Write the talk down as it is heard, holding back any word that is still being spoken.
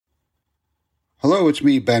Hello, it's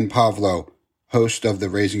me, Ben Pavlo, host of the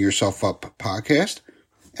Raising Yourself Up podcast.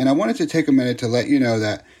 And I wanted to take a minute to let you know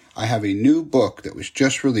that I have a new book that was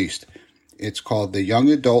just released. It's called The Young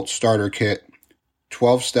Adult Starter Kit,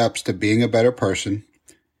 12 Steps to Being a Better Person.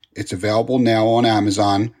 It's available now on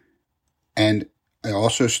Amazon. And I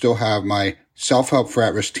also still have my Self-Help for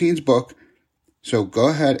At-Risk Teens book. So go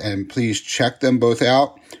ahead and please check them both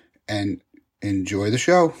out and enjoy the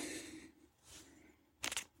show.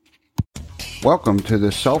 Welcome to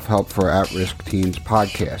the Self-Help for At-Risk Teens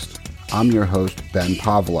podcast. I'm your host, Ben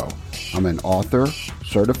Pavlo. I'm an author,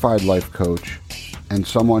 certified life coach, and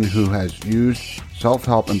someone who has used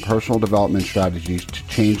self-help and personal development strategies to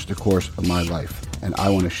change the course of my life. And I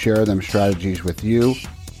want to share them strategies with you.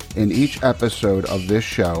 In each episode of this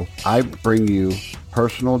show, I bring you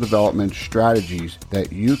personal development strategies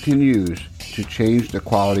that you can use to change the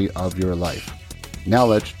quality of your life. Now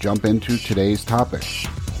let's jump into today's topic.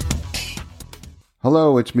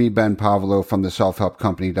 Hello, it's me, Ben Pavlo from the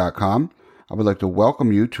selfhelpcompany.com. I would like to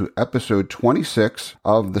welcome you to episode 26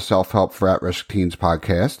 of the Self-Help for At-Risk Teens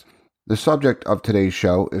podcast. The subject of today's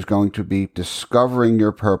show is going to be discovering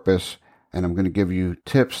your purpose, and I'm going to give you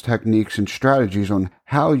tips, techniques, and strategies on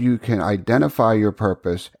how you can identify your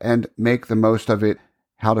purpose and make the most of it,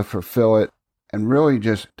 how to fulfill it, and really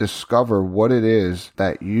just discover what it is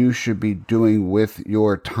that you should be doing with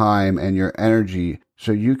your time and your energy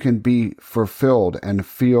so you can be fulfilled and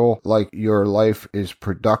feel like your life is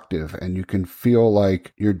productive and you can feel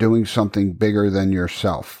like you're doing something bigger than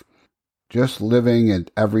yourself. Just living an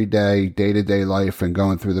everyday, day-to-day life and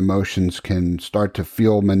going through the motions can start to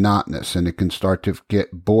feel monotonous and it can start to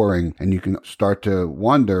get boring and you can start to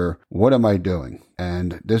wonder, what am I doing?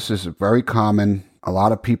 And this is very common. A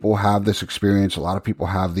lot of people have this experience. A lot of people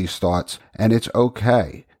have these thoughts, and it's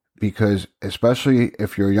okay. Because especially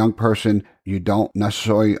if you're a young person, you don't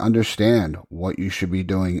necessarily understand what you should be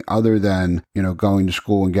doing other than, going to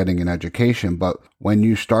school and getting an education. But when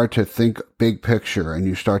you start to think big picture and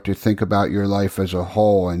you start to think about your life as a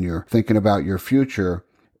whole and you're thinking about your future,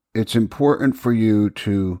 it's important for you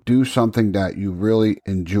to do something that you really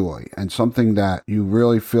enjoy and something that you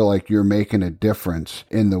really feel like you're making a difference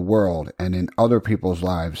in the world and in other people's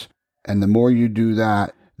lives. And the more you do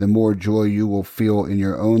that, the more joy you will feel in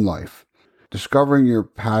your own life. Discovering your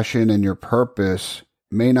passion and your purpose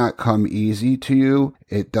may not come easy to you.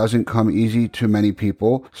 It doesn't come easy to many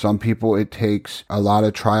people. Some people, it takes a lot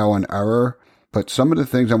of trial and error. But some of the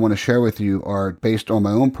things I want to share with you are based on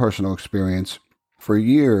my own personal experience. For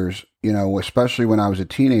years, especially when I was a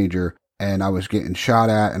teenager and I was getting shot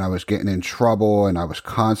at and I was getting in trouble and I was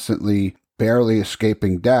constantly barely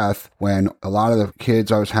escaping death when a lot of the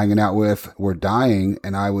kids I was hanging out with were dying.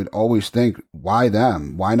 And I would always think, why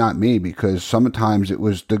them? Why not me? Because sometimes it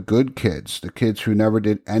was the good kids, the kids who never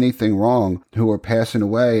did anything wrong, who were passing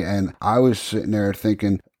away. And I was sitting there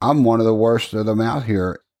thinking, I'm one of the worst of them out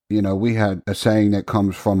here. We had a saying that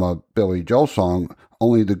comes from a Billy Joel song,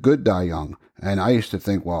 only the good die young. And I used to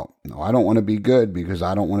think, well, no, I don't want to be good because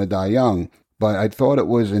I don't want to die young. But I thought it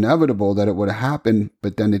was inevitable that it would happen,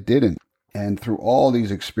 but then it didn't. And through all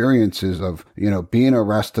these experiences of, being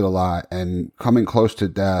arrested a lot and coming close to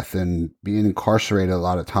death and being incarcerated a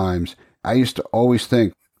lot of times, I used to always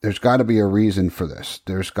think there's got to be a reason for this.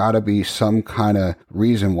 There's got to be some kind of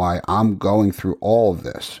reason why I'm going through all of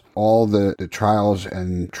this, all the trials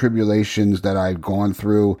and tribulations that I've gone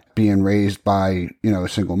through, being raised by, a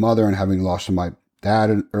single mother and having lost my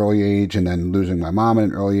dad at an early age and then losing my mom at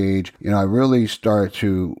an early age. I really started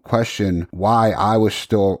to question why I was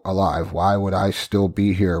still alive. Why would I still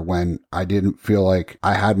be here when I didn't feel like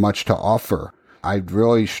I had much to offer? I'd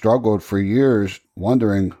really struggled for years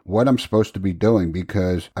wondering what I'm supposed to be doing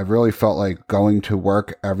because I really felt like going to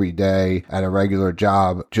work every day at a regular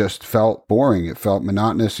job just felt boring. It felt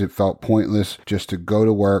monotonous. It felt pointless just to go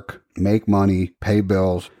to work, make money, pay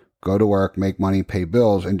bills, go to work, make money, pay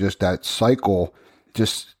bills, and just that cycle.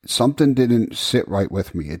 Just something didn't sit right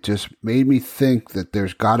with me. It just made me think that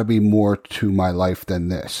there's got to be more to my life than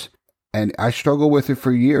this. And I struggled with it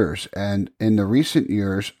for years. And in the recent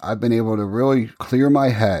years, I've been able to really clear my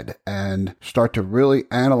head and start to really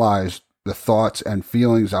analyze the thoughts and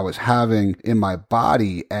feelings I was having in my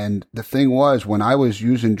body. And the thing was, when I was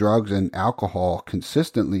using drugs and alcohol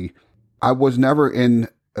consistently, I was never in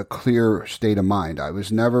a clear state of mind. I was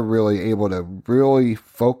never really able to really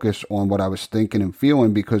focus on what I was thinking and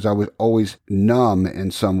feeling because I was always numb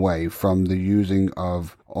in some way from the using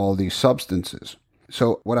of all these substances.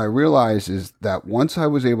 So what I realized is that once I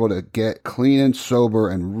was able to get clean and sober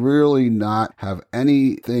and really not have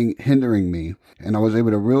anything hindering me, and I was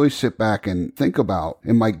able to really sit back and think about,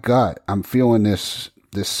 in my gut, I'm feeling this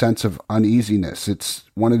this sense of uneasiness. It's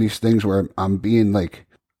one of these things where I'm being like,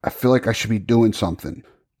 I feel like I should be doing something.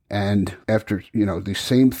 And after, these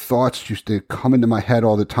same thoughts used to come into my head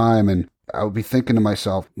all the time. And I would be thinking to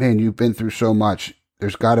myself, man, you've been through so much.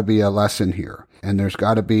 There's got to be a lesson here. And there's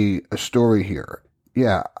got to be a story here.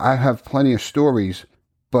 Yeah, I have plenty of stories,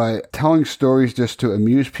 but telling stories just to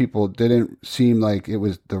amuse people didn't seem like it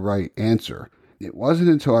was the right answer. It wasn't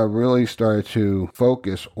until I really started to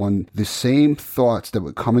focus on the same thoughts that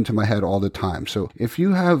would come into my head all the time. So if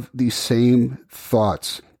you have these same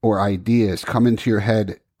thoughts or ideas come into your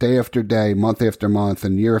head day after day, month after month,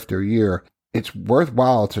 and year after year, it's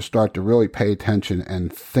worthwhile to start to really pay attention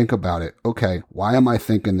and think about it. Okay, why am I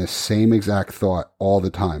thinking this same exact thought all the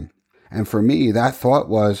time? And for me, that thought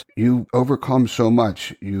was, you overcome so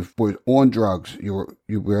much. You were on drugs. You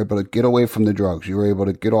were able to get away from the drugs. You were able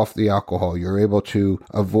to get off the alcohol. You were able to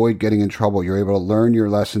avoid getting in trouble. You're able to learn your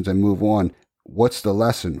lessons and move on. What's the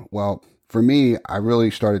lesson? Well, for me, I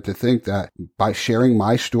really started to think that by sharing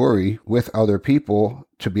my story with other people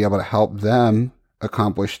to be able to help them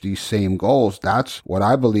accomplish these same goals, that's what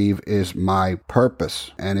I believe is my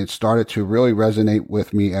purpose. And it started to really resonate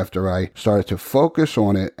with me after I started to focus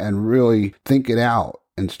on it and really think it out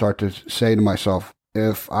and start to say to myself,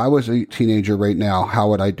 if I was a teenager right now, how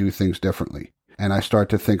would I do things differently? And I start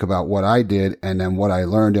to think about what I did and then what I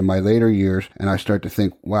learned in my later years. And I start to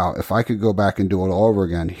think, wow, if I could go back and do it all over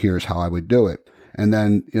again, here's how I would do it. And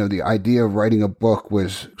then, the idea of writing a book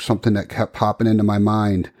was something that kept popping into my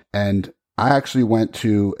mind. And I actually went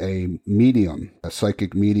to a medium, a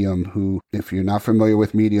psychic medium who, if you're not familiar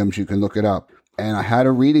with mediums, you can look it up. And I had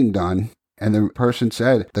a reading done, and the person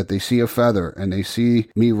said that they see a feather and they see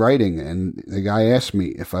me writing. And the guy asked me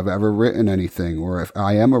if I've ever written anything or if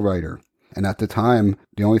I am a writer. And at the time,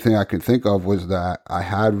 the only thing I could think of was that I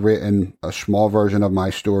had written a small version of my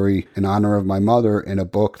story in honor of my mother in a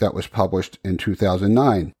book that was published in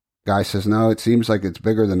 2009. Guy says, no, it seems like it's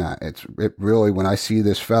bigger than that. It really, when I see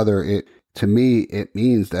this feather, to me, it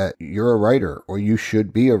means that you're a writer or you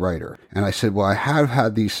should be a writer. And I said, well, I have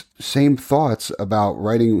had these same thoughts about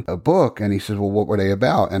writing a book. And he says, well, what were they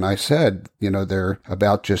about? And I said, they're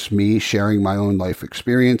about just me sharing my own life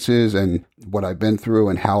experiences and what I've been through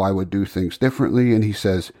and how I would do things differently. And he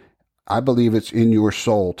says, I believe it's in your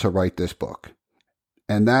soul to write this book.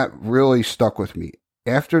 And that really stuck with me.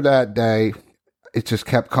 After that day, it just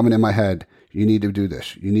kept coming in my head. You need to do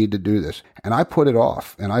this. You need to do this. And I put it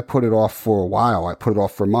off. And I put it off for a while. I put it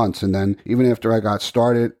off for months. And then even after I got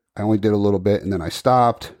started, I only did a little bit and then I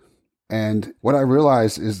stopped. And what I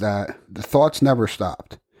realized is that the thoughts never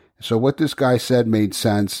stopped. So what this guy said made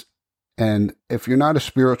sense. And if you're not a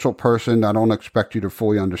spiritual person, I don't expect you to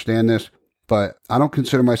fully understand this. But I don't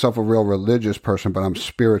consider myself a real religious person, but I'm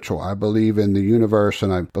spiritual. I believe in the universe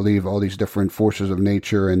and I believe all these different forces of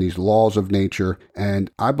nature and these laws of nature.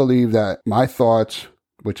 And I believe that my thoughts,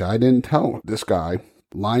 which I didn't tell this guy,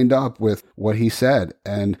 lined up with what he said.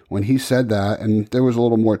 And when he said that, and there was a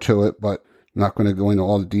little more to it, but I'm not going to go into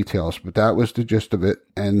all the details, but that was the gist of it.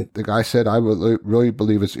 And the guy said, I really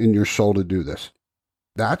believe it's in your soul to do this.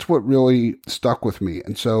 That's what really stuck with me.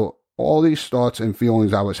 And so all these thoughts and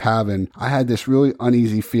feelings I was having, I had this really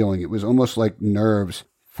uneasy feeling. It was almost like nerves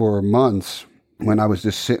for months when I was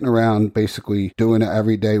just sitting around basically doing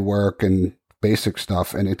everyday work and basic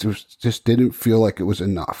stuff. And it just didn't feel like it was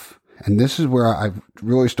enough. And this is where I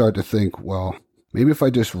really started to think, well, maybe if I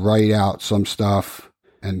just write out some stuff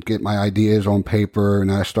and get my ideas on paper,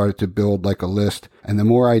 and I started to build like a list. And the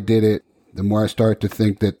more I did it, the more I started to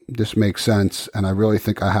think that this makes sense. And I really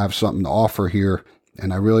think I have something to offer here.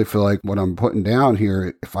 And I really feel like what I'm putting down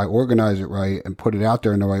here, if I organize it right and put it out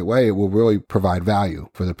there in the right way, it will really provide value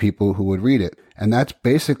for the people who would read it. And that's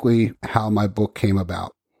basically how my book came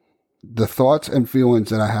about. The thoughts and feelings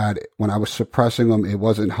that I had when I was suppressing them, it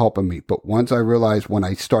wasn't helping me. But once I realized when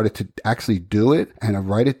I started to actually do it and I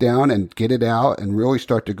write it down and get it out and really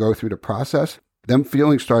start to go through the process, them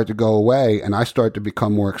feelings started to go away and I started to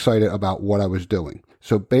become more excited about what I was doing.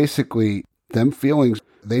 So basically, them feelings,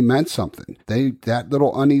 they meant something. That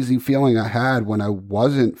little uneasy feeling I had when I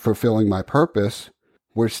wasn't fulfilling my purpose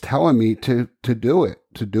was telling me to do it,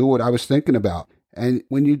 to do what I was thinking about. And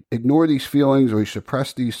when you ignore these feelings or you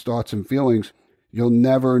suppress these thoughts and feelings, you'll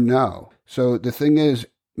never know. So the thing is,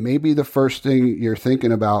 maybe the first thing you're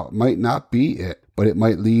thinking about might not be it, but it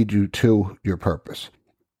might lead you to your purpose.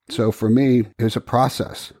 So for me, it's a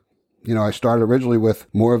process. I started originally with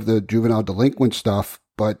more of the juvenile delinquent stuff,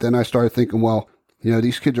 but then I started thinking, well,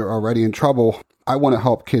 these kids are already in trouble. I want to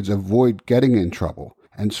help kids avoid getting in trouble.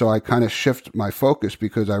 And so I kind of shift my focus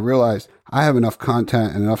because I realized I have enough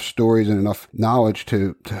content and enough stories and enough knowledge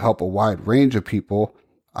to help a wide range of people.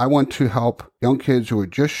 I want to help young kids who are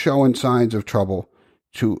just showing signs of trouble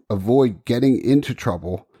to avoid getting into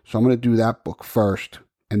trouble. So I'm going to do that book first.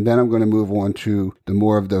 And then I'm going to move on to the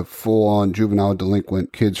more of the full-on juvenile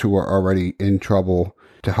delinquent kids who are already in trouble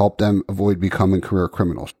to help them avoid becoming career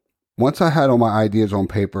criminals. Once I had all my ideas on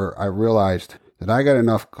paper, I realized that I got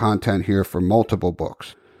enough content here for multiple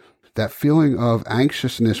books. That feeling of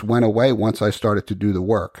anxiousness went away once I started to do the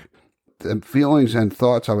work. The feelings and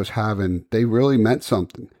thoughts I was having, they really meant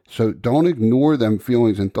something. So don't ignore them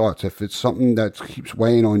feelings and thoughts. If it's something that keeps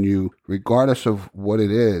weighing on you, regardless of what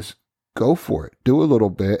it is, go for it. Do a little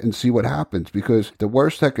bit and see what happens, because the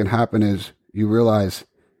worst that can happen is you realize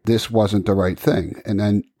this wasn't the right thing. And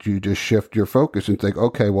then you just shift your focus and think,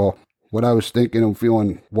 okay, well, what I was thinking and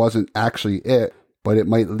feeling wasn't actually it, but it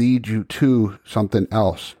might lead you to something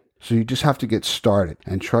else. So you just have to get started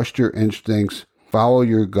and trust your instincts, follow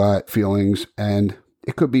your gut feelings, and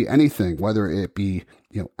it could be anything, whether it be,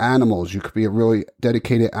 animals. You could be a really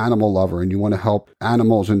dedicated animal lover and you want to help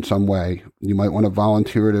animals in some way. You might want to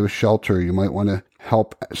volunteer at a shelter. You might want to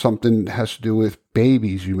help something that has to do with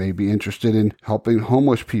babies. You may be interested in helping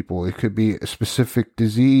homeless people. It could be a specific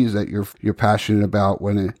disease that you're passionate about.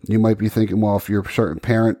 You might be thinking, well, if your certain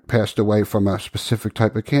parent passed away from a specific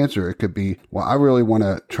type of cancer, it could be, well, I really want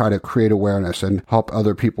to try to create awareness and help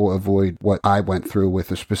other people avoid what I went through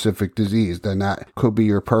with a specific disease. Then that could be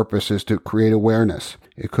your purpose, is to create awareness.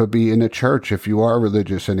 It could be in a church if you are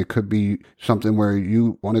religious, and it could be something where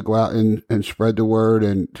you want to go out and spread the word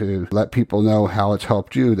and to let people know how it's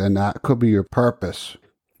helped you. Then that could be your purpose.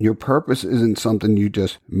 Your purpose isn't something you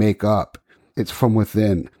just make up. It's from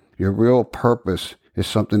within. Your real purpose is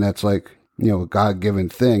something that's like, a God-given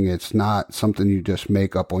thing. It's not something you just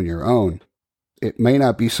make up on your own. It may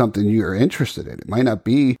not be something you're interested in. It might not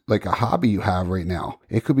be like a hobby you have right now.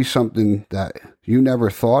 It could be something that you never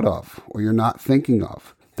thought of or you're not thinking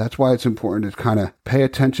of. That's why it's important to kind of pay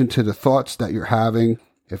attention to the thoughts that you're having.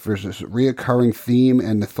 If there's this reoccurring theme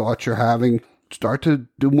in the thoughts you're having, start to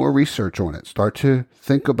do more research on it. Start to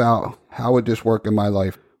think about, how would this work in my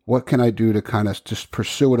life? What can I do to kind of just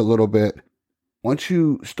pursue it a little bit? Once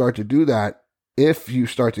you start to do that, if you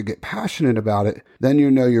start to get passionate about it, then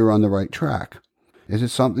you're on the right track. Is it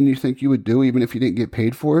something you think you would do even if you didn't get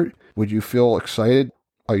paid for it? Would you feel excited?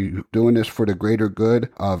 Are you doing this for the greater good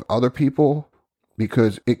of other people?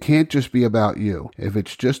 Because it can't just be about you. If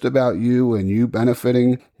it's just about you and you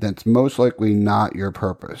benefiting, that's most likely not your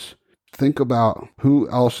purpose. Think about who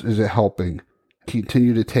else is it helping.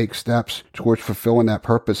 Continue to take steps towards fulfilling that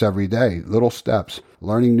purpose every day. Little steps,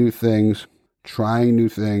 learning new things, trying new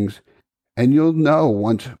things. And you'll know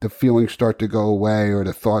once the feelings start to go away or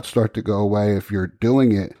the thoughts start to go away, if you're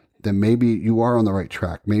doing it, then maybe you are on the right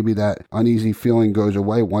track. Maybe that uneasy feeling goes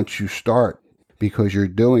away once you start because you're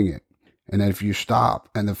doing it. And then if you stop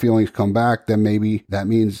and the feelings come back, then maybe that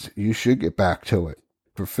means you should get back to it.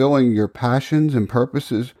 Fulfilling your passions and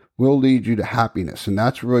purposes will lead you to happiness. And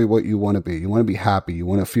that's really what you want to be. You want to be happy. You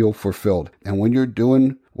want to feel fulfilled. And when you're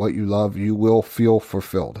doing what you love, you will feel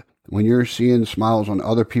fulfilled. When you're seeing smiles on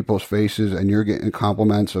other people's faces and you're getting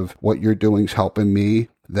compliments of what you're doing is helping me,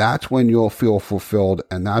 that's when you'll feel fulfilled,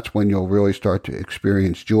 and that's when you'll really start to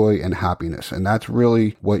experience joy and happiness. And that's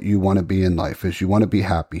really what you want to be in life, is you want to be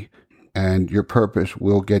happy. And your purpose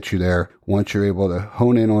will get you there once you're able to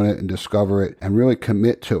hone in on it and discover it and really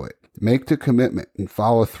commit to it. Make the commitment and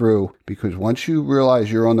follow through, because once you realize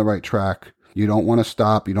you're on the right track, you don't want to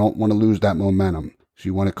stop. You don't want to lose that momentum. So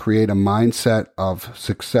you want to create a mindset of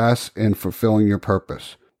success in fulfilling your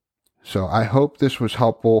purpose. So I hope this was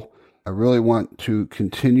helpful. I really want to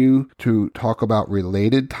continue to talk about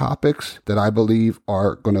related topics that I believe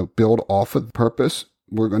are going to build off of purpose.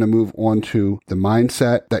 We're going to move on to the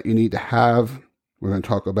mindset that you need to have. We're going to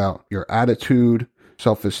talk about your attitude,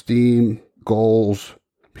 self-esteem, goals,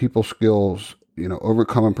 people skills,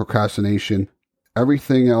 overcoming procrastination.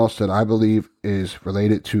 Everything else that I believe is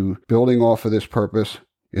related to building off of this purpose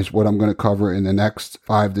is what I'm going to cover in the next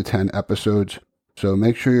 5 to 10 episodes. So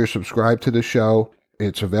make sure you're subscribed to the show.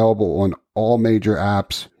 It's available on all major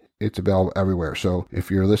apps. It's available everywhere. So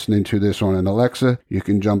if you're listening to this on an Alexa, you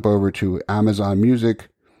can jump over to Amazon Music,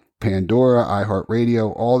 Pandora,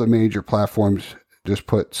 iHeartRadio, all the major platforms. Just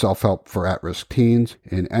put Self-Help for At-Risk Teens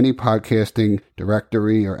in any podcasting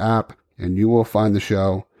directory or app, and you will find the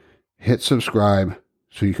show. Hit subscribe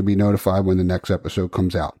so you can be notified when the next episode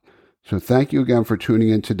comes out. So thank you again for tuning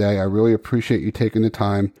in today. I really appreciate you taking the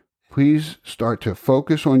time. Please start to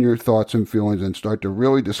focus on your thoughts and feelings and start to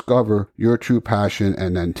really discover your true passion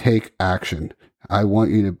and then take action. I want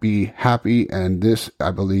you to be happy, and this, I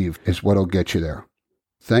believe, is what will get you there.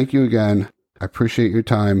 Thank you again. I appreciate your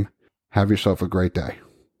time. Have yourself a great day.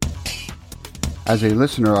 As a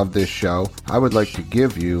listener of this show, I would like to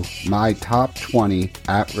give you my top 20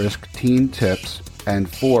 at-risk teen tips and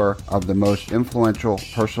 4 of the most influential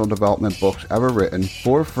personal development books ever written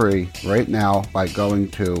for free right now by going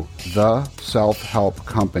to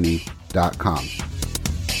theselfhelpcompany.com.